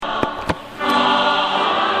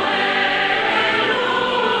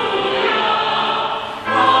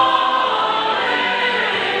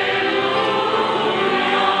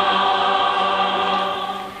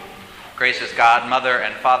God, Mother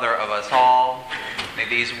and Father of us all, may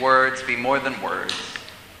these words be more than words.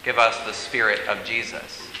 Give us the Spirit of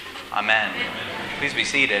Jesus. Amen. Please be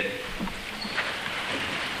seated.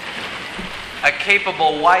 A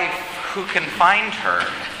capable wife, who can find her?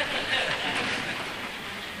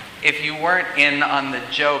 If you weren't in on the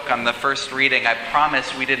joke on the first reading, I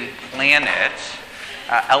promise we didn't plan it.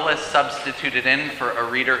 Ellis substituted in for a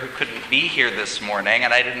reader who couldn't be here this morning,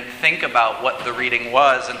 and I didn't think about what the reading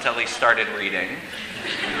was until he started reading.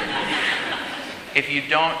 If you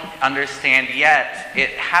don't understand yet, it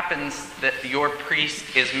happens that your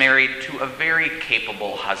priest is married to a very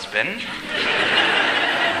capable husband.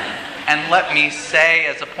 And let me say,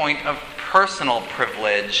 as a point of personal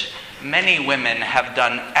privilege, many women have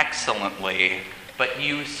done excellently, but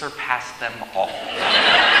you surpass them all.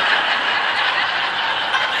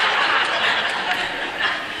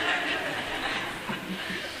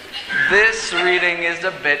 This reading is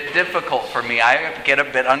a bit difficult for me. I get a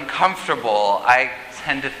bit uncomfortable. I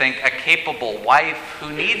tend to think a capable wife,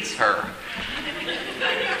 who needs her?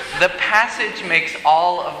 The passage makes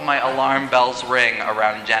all of my alarm bells ring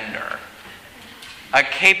around gender. A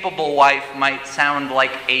capable wife might sound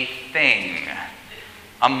like a thing,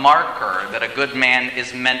 a marker that a good man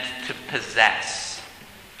is meant to possess.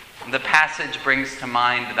 The passage brings to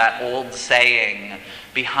mind that old saying,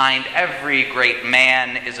 behind every great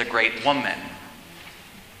man is a great woman.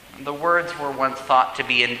 The words were once thought to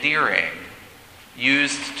be endearing,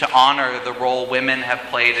 used to honor the role women have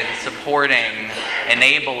played in supporting,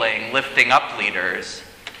 enabling, lifting up leaders.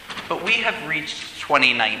 But we have reached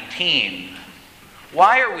 2019.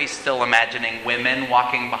 Why are we still imagining women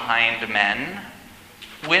walking behind men?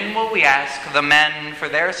 When will we ask the men for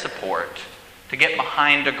their support to get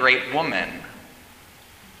behind a great woman?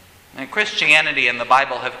 And Christianity and the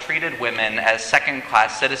Bible have treated women as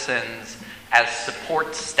second-class citizens, as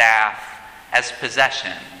support staff, as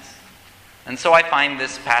possessions. And so I find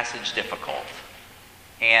this passage difficult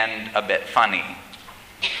and a bit funny.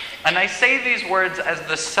 And I say these words as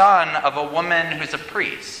the son of a woman who's a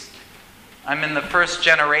priest. I'm in the first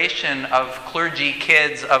generation of clergy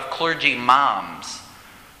kids, of clergy moms.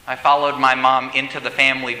 I followed my mom into the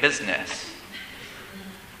family business.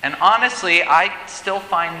 And honestly, I still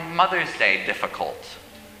find Mother's Day difficult.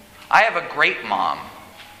 I have a great mom,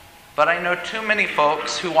 but I know too many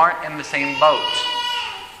folks who aren't in the same boat.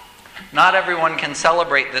 Not everyone can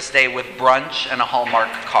celebrate this day with brunch and a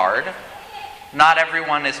Hallmark card. Not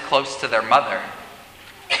everyone is close to their mother.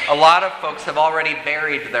 A lot of folks have already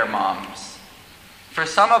buried their moms. For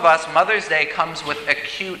some of us, Mother's Day comes with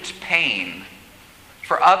acute pain.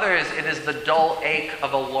 For others, it is the dull ache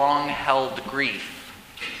of a long-held grief.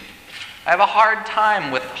 I have a hard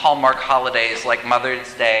time with Hallmark holidays like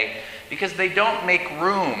Mother's Day because they don't make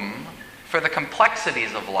room for the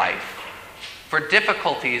complexities of life, for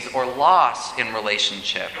difficulties or loss in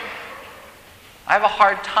relationship. I have a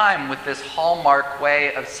hard time with this Hallmark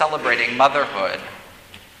way of celebrating motherhood.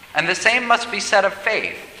 And the same must be said of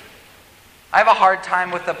faith. I have a hard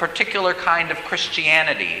time with a particular kind of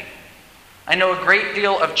Christianity. I know a great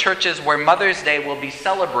deal of churches where Mother's Day will be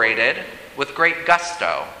celebrated with great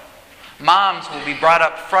gusto. Moms will be brought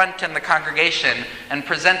up front in the congregation and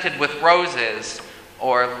presented with roses,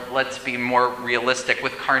 or let's be more realistic,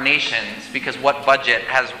 with carnations, because what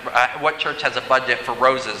church has a budget for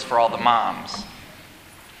roses for all the moms?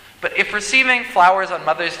 But if receiving flowers on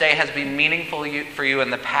Mother's Day has been meaningful for you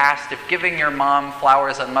in the past, if giving your mom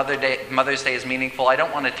flowers on Mother's Day is meaningful, I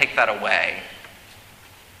don't want to take that away.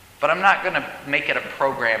 But I'm not going to make it a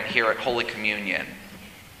program here at Holy Communion.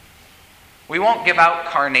 We won't give out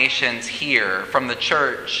carnations here from the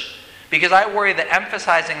church because I worry that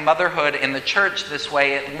emphasizing motherhood in the church this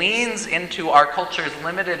way, it leans into our culture's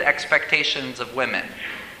limited expectations of women.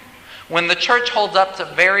 When the church holds up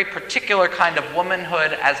to a very particular kind of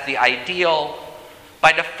womanhood as the ideal,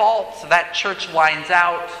 by default, that church lines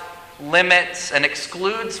out, limits, and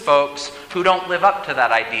excludes folks who don't live up to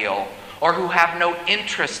that ideal or who have no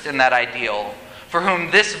interest in that ideal, for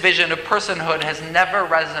whom this vision of personhood has never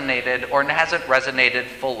resonated or hasn't resonated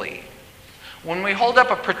fully. When we hold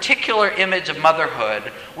up a particular image of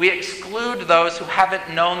motherhood, we exclude those who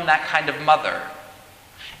haven't known that kind of mother.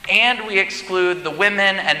 And we exclude the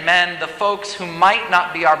women and men, the folks who might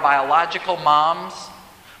not be our biological moms,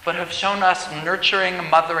 but have shown us nurturing,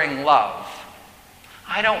 mothering love.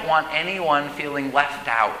 I don't want anyone feeling left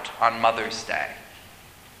out on Mother's Day.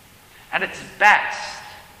 At its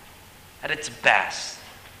best,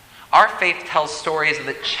 our faith tells stories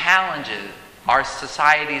that challenges our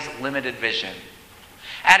society's limited vision.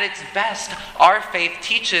 At its best, our faith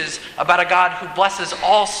teaches about a God who blesses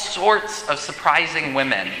all sorts of surprising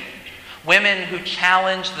women, women who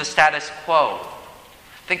challenge the status quo.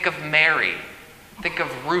 Think of Mary. Think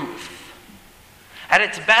of Ruth. At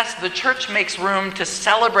its best, the church makes room to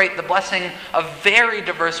celebrate the blessing of very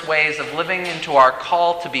diverse ways of living into our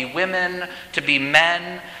call to be women, to be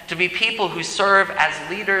men, to be people who serve as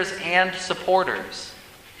leaders and supporters.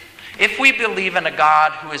 If we believe in a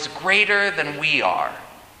God who is greater than we are,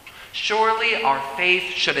 surely our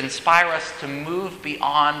faith should inspire us to move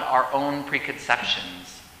beyond our own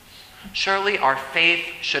preconceptions. Surely our faith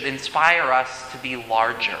should inspire us to be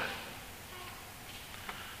larger.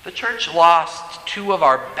 The church lost two of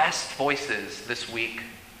our best voices this week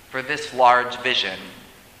for this large vision.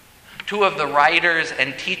 Two of the writers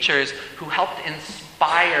and teachers who helped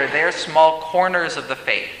inspire their small corners of the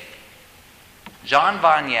faith. John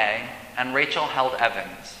Vanier and Rachel Held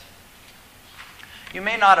Evans. You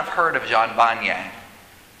may not have heard of John Vanier.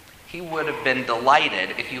 He would have been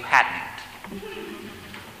delighted if you hadn't.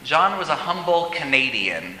 John was a humble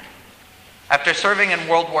Canadian. After serving in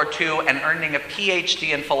World War II and earning a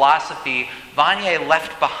PhD in philosophy, Vanier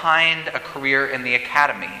left behind a career in the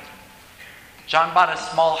academy. John bought a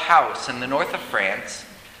small house in the north of France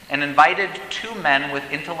and invited two men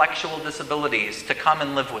with intellectual disabilities to come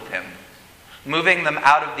and live with him, moving them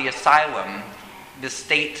out of the asylum, the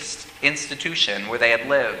state institution where they had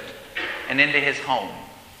lived, and into his home.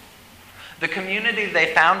 The community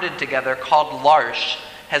they founded together, called L'Arche,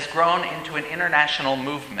 has grown into an international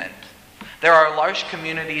movement. There are L'Arche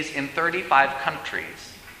communities in 35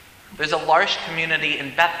 countries. There's a L'Arche community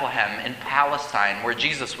in Bethlehem in Palestine where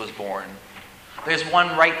Jesus was born. There's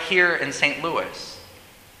one right here in St. Louis.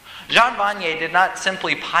 Jean Vanier did not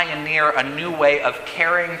simply pioneer a new way of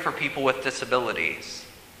caring for people with disabilities.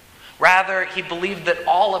 Rather, he believed that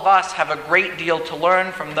all of us have a great deal to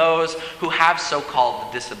learn from those who have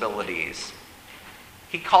so-called disabilities.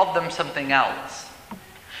 He called them something else.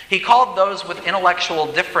 He called those with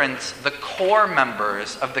intellectual difference the core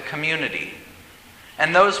members of the community.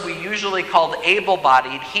 And those we usually called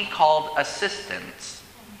able-bodied, he called assistants.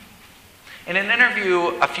 In an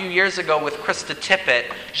interview a few years ago with Krista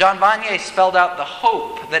Tippett, Jean Vanier spelled out the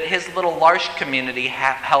hope that his little L'Arche community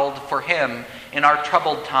held for him in our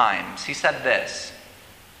troubled times. He said this: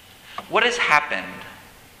 "What has happened,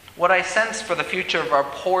 what I sense for the future of our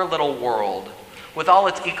poor little world, with all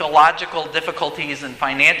its ecological difficulties and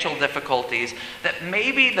financial difficulties, that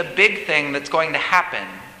maybe the big thing that's going to happen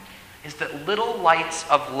is that little lights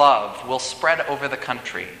of love will spread over the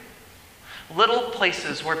country. Little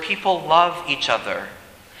places where people love each other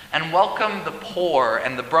and welcome the poor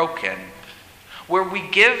and the broken, where we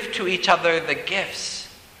give to each other the gifts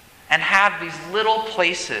and have these little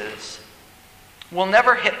places. We'll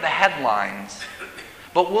never hit the headlines,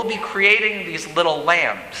 but we'll be creating these little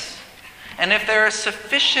lamps. And if there are a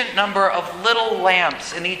sufficient number of little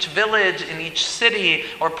lamps in each village, in each city,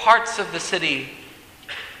 or parts of the city,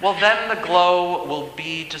 well, then the glow will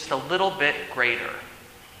be just a little bit greater."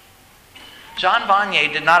 Jean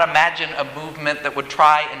Vanier did not imagine a movement that would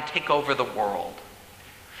try and take over the world.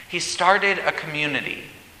 He started a community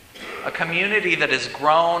that has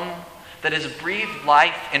grown, that has breathed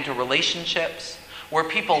life into relationships, where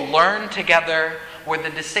people learn together, where the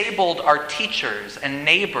disabled are teachers and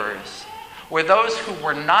neighbors, where those who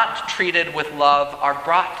were not treated with love are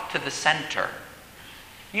brought to the center.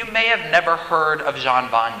 You may have never heard of Jean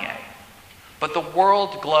Vanier, but the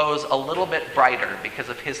world glows a little bit brighter because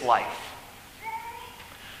of his life.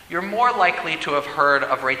 You're more likely to have heard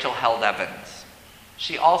of Rachel Held Evans.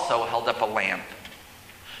 She also held up a lamp.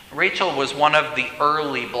 Rachel was one of the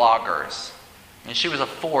early bloggers, and she was a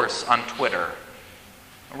force on Twitter.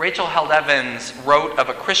 Rachel Held Evans wrote of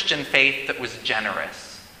a Christian faith that was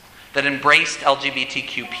generous, that embraced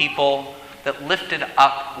LGBTQ people, that lifted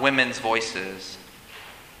up women's voices.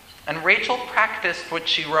 And Rachel practiced what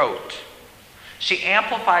she wrote. She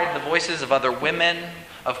amplified the voices of other women,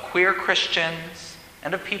 of queer Christians,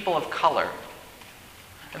 and of people of color.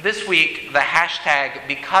 This week, the hashtag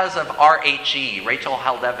 #BecauseOfRHE, Rachel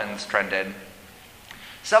Held Evans, trended.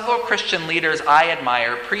 Several Christian leaders I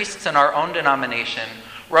admire, priests in our own denomination,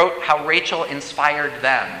 wrote how Rachel inspired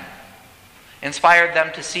them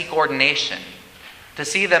to seek ordination, to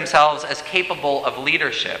see themselves as capable of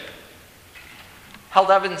leadership. Held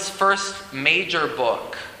Evans' first major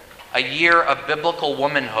book, A Year of Biblical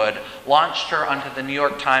Womanhood, launched her onto the New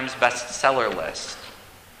York Times bestseller list.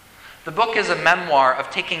 The book is a memoir of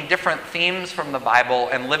taking different themes from the Bible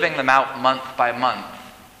and living them out month by month.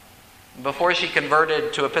 Before she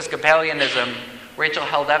converted to Episcopalianism, Rachel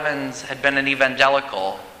Held Evans had been an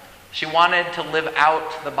evangelical. She wanted to live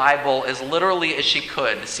out the Bible as literally as she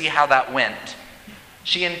could, to see how that went.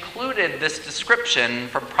 She included this description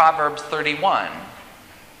from Proverbs 31.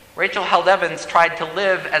 Rachel Held Evans tried to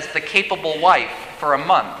live as the capable wife for a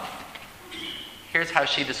month. Here's how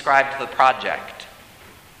she described the project.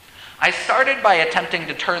 I started by attempting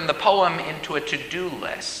to turn the poem into a to-do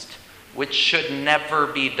list, which should never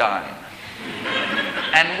be done,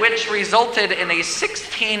 and which resulted in a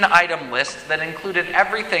 16-item list that included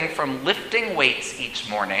everything from lifting weights each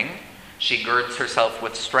morning — she girds herself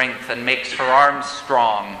with strength and makes her arms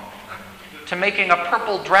strong — to making a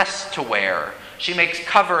purple dress to wear. She makes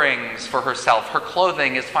coverings for herself. Her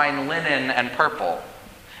clothing is fine linen and purple.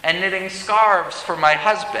 And knitting scarves for my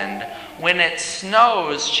husband. When it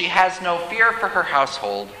snows, she has no fear for her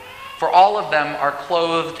household, for all of them are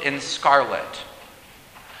clothed in scarlet.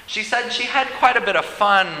 She said she had quite a bit of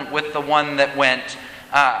fun with the one that went,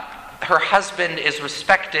 her husband is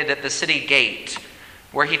respected at the city gate,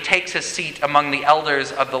 where he takes his seat among the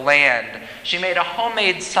elders of the land. She made a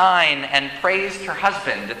homemade sign and praised her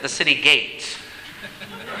husband at the city gate.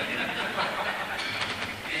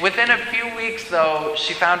 Within a few weeks, though,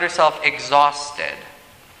 she found herself exhausted.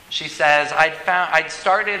 She says, I'd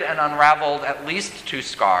started and unraveled at least 2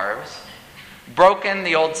 scarves, broken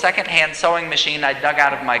the old second-hand sewing machine I dug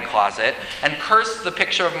out of my closet, and cursed the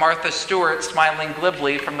picture of Martha Stewart smiling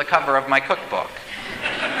glibly from the cover of my cookbook.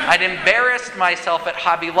 I'd embarrassed myself at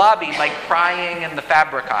Hobby Lobby by crying in the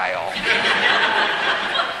fabric aisle.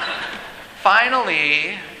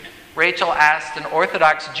 Finally, Rachel asked an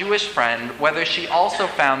Orthodox Jewish friend whether she also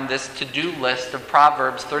found this to-do list of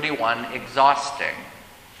Proverbs 31 exhausting.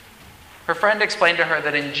 Her friend explained to her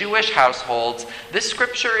that in Jewish households, this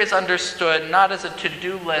scripture is understood not as a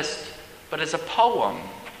to-do list, but as a poem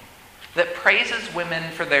that praises women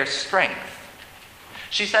for their strength.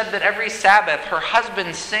 She said that every Sabbath, her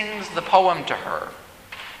husband sings the poem to her.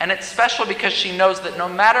 And it's special because she knows that no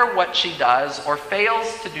matter what she does or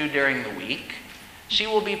fails to do during the week, she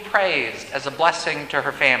will be praised as a blessing to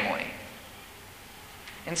her family.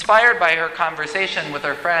 Inspired by her conversation with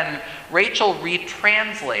her friend, Rachel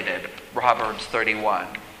retranslated Proverbs 31.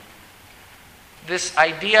 This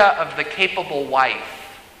idea of the capable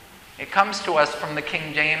wife, it comes to us from the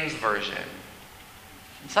King James Version.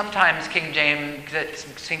 And sometimes King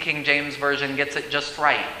James Version gets it just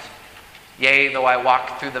right. Yea, though I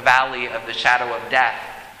walk through the valley of the shadow of death.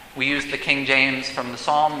 We used the King James from the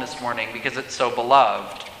Psalm this morning because it's so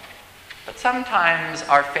beloved. But sometimes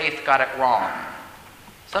our faith got it wrong.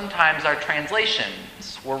 Sometimes our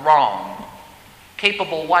translations were wrong.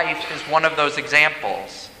 Capable wife is one of those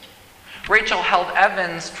examples. Rachel Held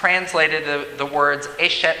Evans translated the words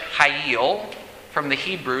Eshet Hayil from the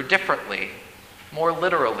Hebrew differently, more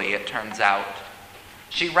literally, it turns out.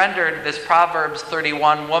 She rendered this Proverbs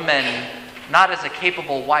 31 woman not as a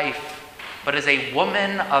capable wife, but as a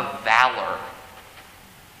woman of valor.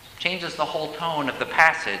 Changes the whole tone of the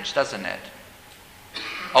passage, doesn't it?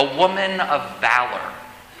 A woman of valor.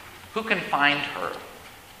 Who can find her?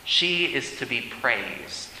 She is to be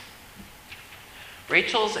praised.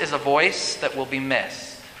 Rachel's is a voice that will be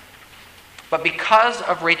missed. But because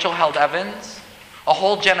of Rachel Held Evans, a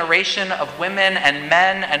whole generation of women and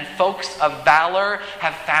men and folks of valor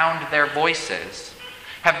have found their voices,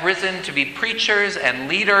 have risen to be preachers and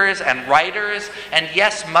leaders and writers, and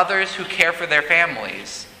yes, mothers who care for their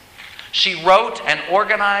families. She wrote and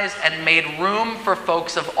organized and made room for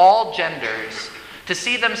folks of all genders to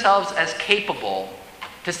see themselves as capable,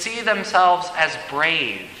 to see themselves as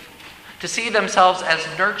brave, to see themselves as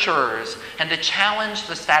nurturers, and to challenge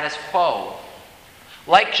the status quo.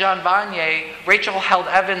 Like Jean Vanier, Rachel Held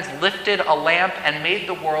Evans lifted a lamp and made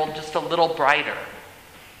the world just a little brighter.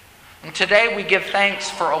 And today we give thanks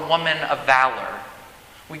for a woman of valor.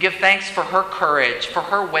 We give thanks for her courage, for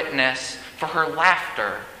her witness, for her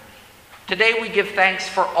laughter. Today we give thanks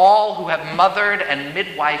for all who have mothered and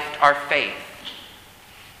midwifed our faith.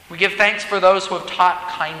 We give thanks for those who have taught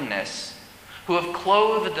kindness, who have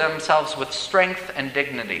clothed themselves with strength and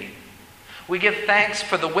dignity. We give thanks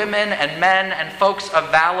for the women and men and folks of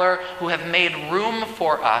valor who have made room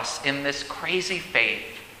for us in this crazy faith,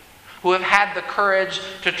 who have had the courage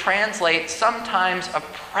to translate sometimes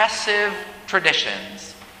oppressive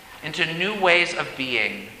traditions into new ways of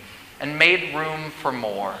being and made room for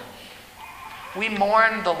more. We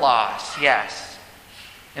mourn the loss, yes.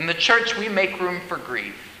 In the church, we make room for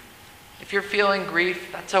grief. If you're feeling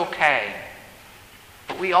grief, that's okay.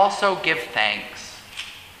 But we also give thanks.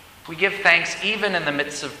 We give thanks even in the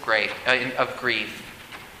midst of grief.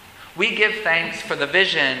 We give thanks for the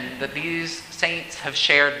vision that these saints have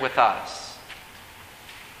shared with us.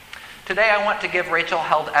 Today I want to give Rachel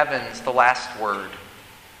Held Evans the last word.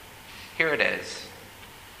 Here it is.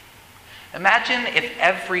 Imagine if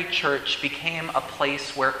every church became a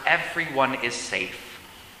place where everyone is safe,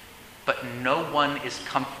 but no one is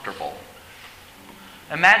comfortable.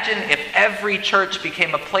 Imagine if every church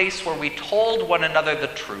became a place where we told one another the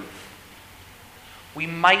truth. We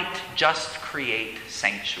might just create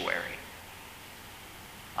sanctuary.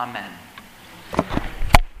 Amen.